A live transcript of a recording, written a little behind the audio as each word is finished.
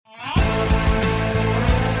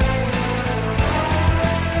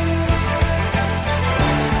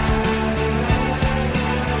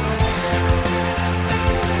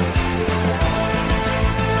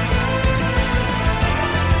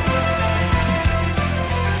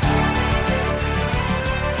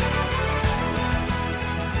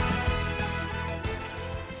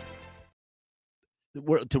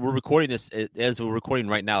we're recording this as we're recording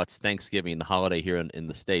right now. It's Thanksgiving, the holiday here in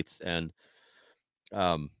the States, and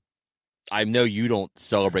I know you don't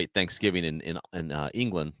celebrate Thanksgiving in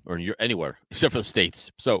England or anywhere except for the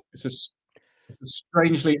States. So it's a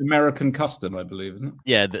strangely American custom, I believe, isn't it?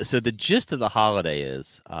 Yeah. So the gist of the holiday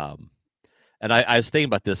is, and I was thinking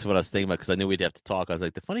about this when I was thinking about, because I knew we'd have to talk. I was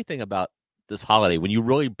like, the funny thing about this holiday, when you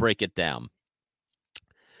really break it down.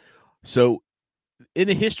 So in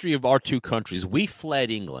the history of our two countries, we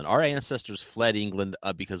fled England. Our ancestors fled England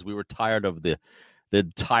because we were tired of the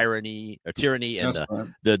tyranny and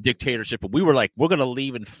the dictatorship. But we were like, we're going to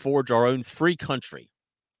leave and forge our own free country.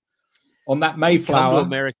 On that Mayflower. We come to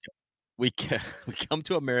America. We come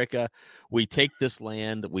to America. We take this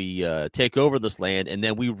land. We take over this land, and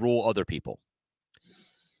then we rule other people.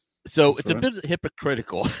 So it's a bit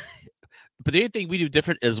hypocritical. But the only thing we do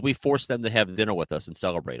different is we force them to have dinner with us and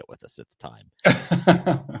celebrate it with us at the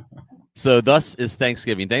time. So thus is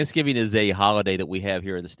Thanksgiving. Thanksgiving is a holiday that we have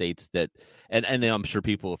here in the States that, and I'm sure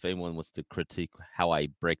people, if anyone wants to critique how I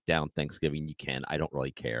break down Thanksgiving, you can. I don't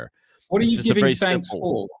really care. What are you giving thanks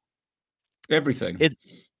for? Everything.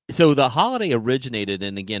 So the holiday originated,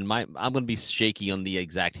 and again, I'm going to be shaky on the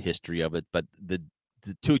exact history of it, but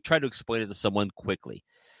to try to explain it to someone quickly,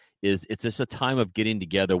 it's just a time of getting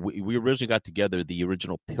together. We originally got together, the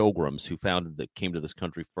original Pilgrims who came to this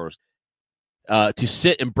country first, to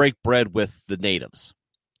sit and break bread with the natives,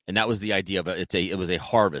 and that was the idea of it. It was a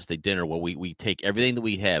harvest, a dinner where we take everything that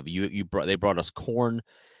we have. They brought us corn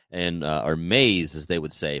and or maize, as they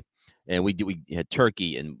would say. And we had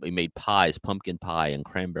turkey, and we made pies, pumpkin pie and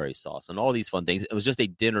cranberry sauce, and all these fun things. It was just a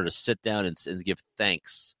dinner to sit down and give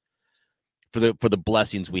thanks for the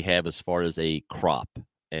blessings we have as far as a crop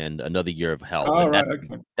and another year of health.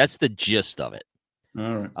 That's the gist of it.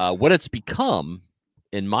 All right. What it's become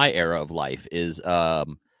in my era of life is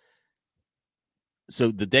so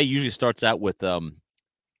the day usually starts out with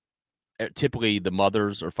typically the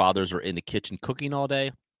mothers or fathers are in the kitchen cooking all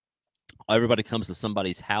day. Everybody comes to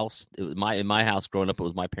somebody's house. In my house growing up, it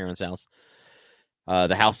was my parents' house.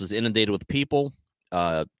 The house is inundated with people.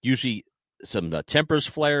 Usually some tempers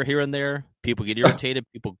flare here and there. People get irritated.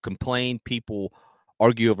 People complain. People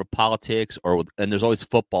argue over politics. And there's always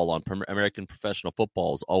football on. American professional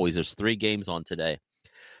football is always. There's 3 games on today.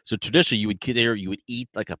 So traditionally, you would eat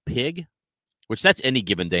like a pig, which that's any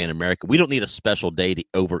given day in America. We don't need a special day to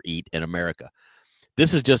overeat in America.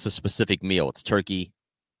 This is just a specific meal. It's turkey,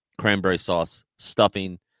 cranberry sauce,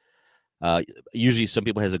 stuffing. Usually some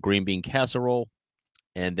people has a green bean casserole,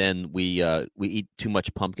 and then we eat too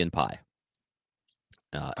much pumpkin pie.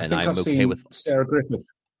 And I'm okay with Sarah Griffith.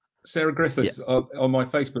 Sarah Griffith on my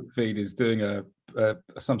Facebook feed is doing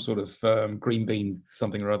some sort of green bean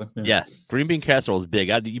something or other. Yeah, green bean casserole is big.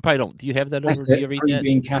 You probably don't. Do you have that over? Do you ever eat green that?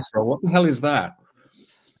 Bean casserole. What the hell is that?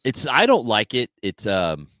 I don't like it. It's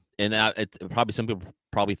probably some people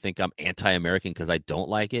probably think I'm anti-American because I don't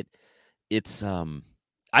like it. It's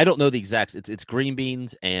I don't know the exact. It's green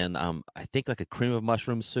beans and I think like a cream of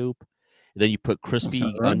mushroom soup. And then you put crispy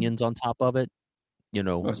onions on top of it. And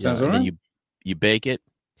then you bake it.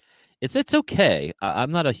 It's okay.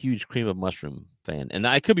 I'm not a huge cream of mushroom fan, and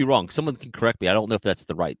I could be wrong. Someone can correct me. I don't know if that's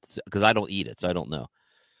the right, because I don't eat it, so I don't know.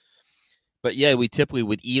 But yeah, we typically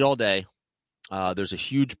would eat all day. There's a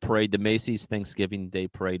huge parade. The Macy's Thanksgiving Day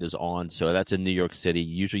Parade is on, so that's in New York City.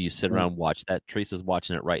 Usually you sit around and watch that. Teresa's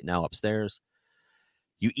watching it right now upstairs.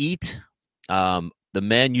 You eat. The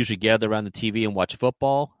men usually gather around the TV and watch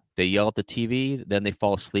football. They yell at the TV. Then they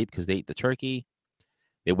fall asleep because they eat the turkey.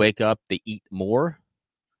 They wake up. They eat more.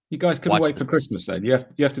 You guys couldn't wait for Christmas then? You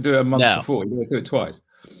have to do it a month before. You got to do it twice.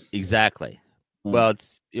 Exactly. Well,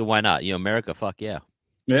 why not? America, fuck yeah.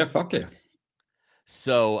 Yeah, fuck yeah.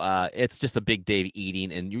 So it's just a big day of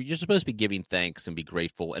eating, and you're supposed to be giving thanks and be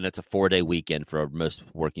grateful, and it's a 4-day weekend for most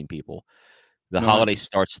working people. The holiday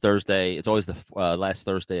starts Thursday. It's always the last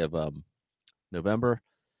Thursday of November.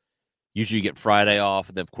 Usually you get Friday off,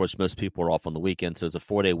 and then, of course, most people are off on the weekend, so it's a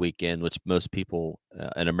 4-day weekend, which most people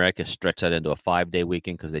in America stretch that into a 5-day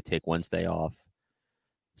weekend because they take Wednesday off.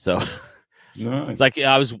 So nice. Like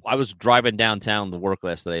I was driving downtown to work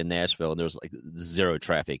last night in Nashville, and there was like zero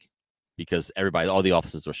traffic because all the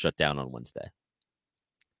offices were shut down on Wednesday.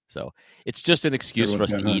 So it's just an excuse for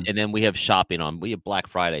us to eat, and then we have shopping on. We have Black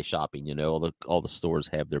Friday shopping. All the stores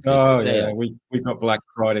have their big sale. Yeah, we got Black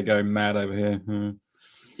Friday going mad over here.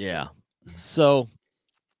 Yeah. So,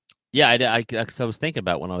 yeah, I was thinking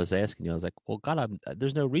about when I was asking you. I was like, well, God,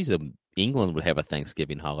 there's no reason England would have a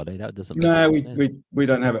Thanksgiving holiday. That doesn't make any sense. we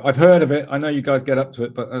don't have it. I've heard of it. I know you guys get up to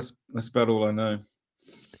it, but that's about all I know.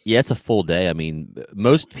 Yeah, it's a full day. I mean,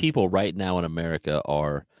 most people right now in America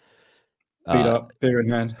are Feet up, beer in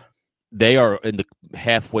hand. They are in the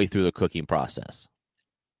halfway through the cooking process.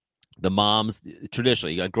 The moms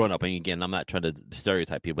traditionally, growing up, and again, I'm not trying to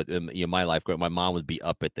stereotype people, but in my life, my mom would be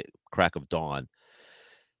up at the crack of dawn,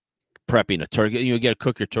 prepping a turkey. You got to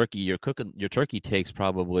cook your turkey. Your turkey takes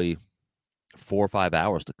probably 4 or 5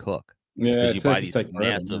 hours to cook. Yeah, you buy these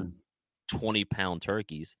massive 20-pound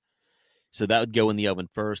turkeys. So that would go in the oven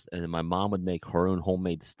first, and then my mom would make her own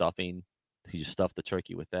homemade stuffing. You stuff the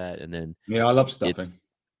turkey with that, and then I love stuffing.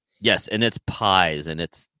 Yes, and it's pies and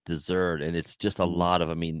it's dessert and it's just a lot of.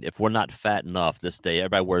 I mean, if we're not fat enough this day,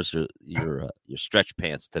 everybody wears your stretch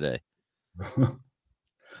pants today.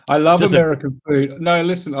 I love American food. No,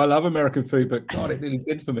 listen, I love American food, but God, it really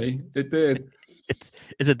did for me. It did. It's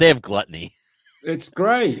a day of gluttony. It's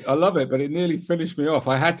great. I love it, but it nearly finished me off.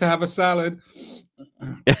 I had to have a salad.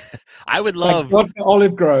 I would love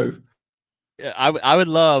Olive Grove. I would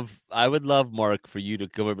love, Mark, for you to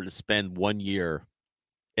come over to spend 1 year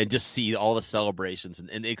and just see all the celebrations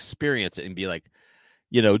and experience it and be like,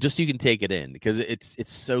 just so you can take it in, because it's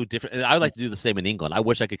so different. And I would like to do the same in England. I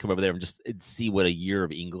wish I could come over there and just see what a year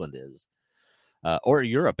of England is, or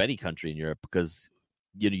Europe, any country in Europe, because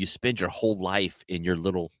you spend your whole life in your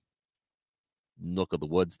little nook of the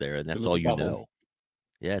woods there, and that's all you know.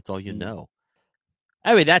 Yeah, it's all you know.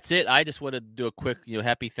 I mean, that's it. I just want to do a quick,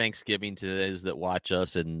 happy Thanksgiving to those that watch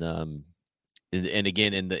us, and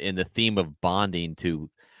again in the theme of bonding to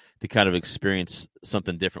kind of experience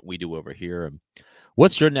something different we do over here.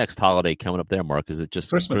 What's your next holiday coming up there, Mark? Is it just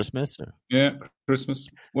Christmas? Or? Yeah, Christmas.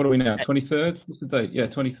 What are we now? 23rd? What's the date? Yeah,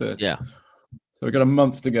 23rd. Yeah. So we got a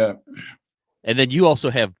month to go. And then you also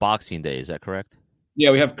have Boxing Day. Is that correct?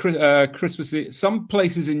 Yeah, we have Christmas Eve. Some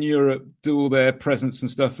places in Europe do all their presents and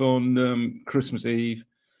stuff on Christmas Eve,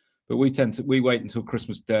 but we wait until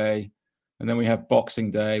Christmas Day, and then we have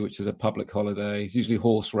Boxing Day, which is a public holiday. It's usually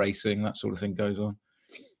horse racing, that sort of thing goes on.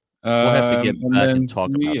 We'll have to get back and talk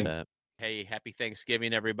about that. Hey, happy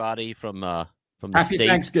Thanksgiving, everybody, from the happy States.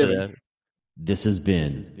 Thanksgiving. This has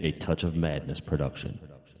been a Touch of Madness production,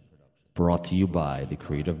 brought to you by the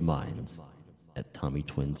creative minds at Tommy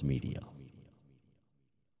Twins Media.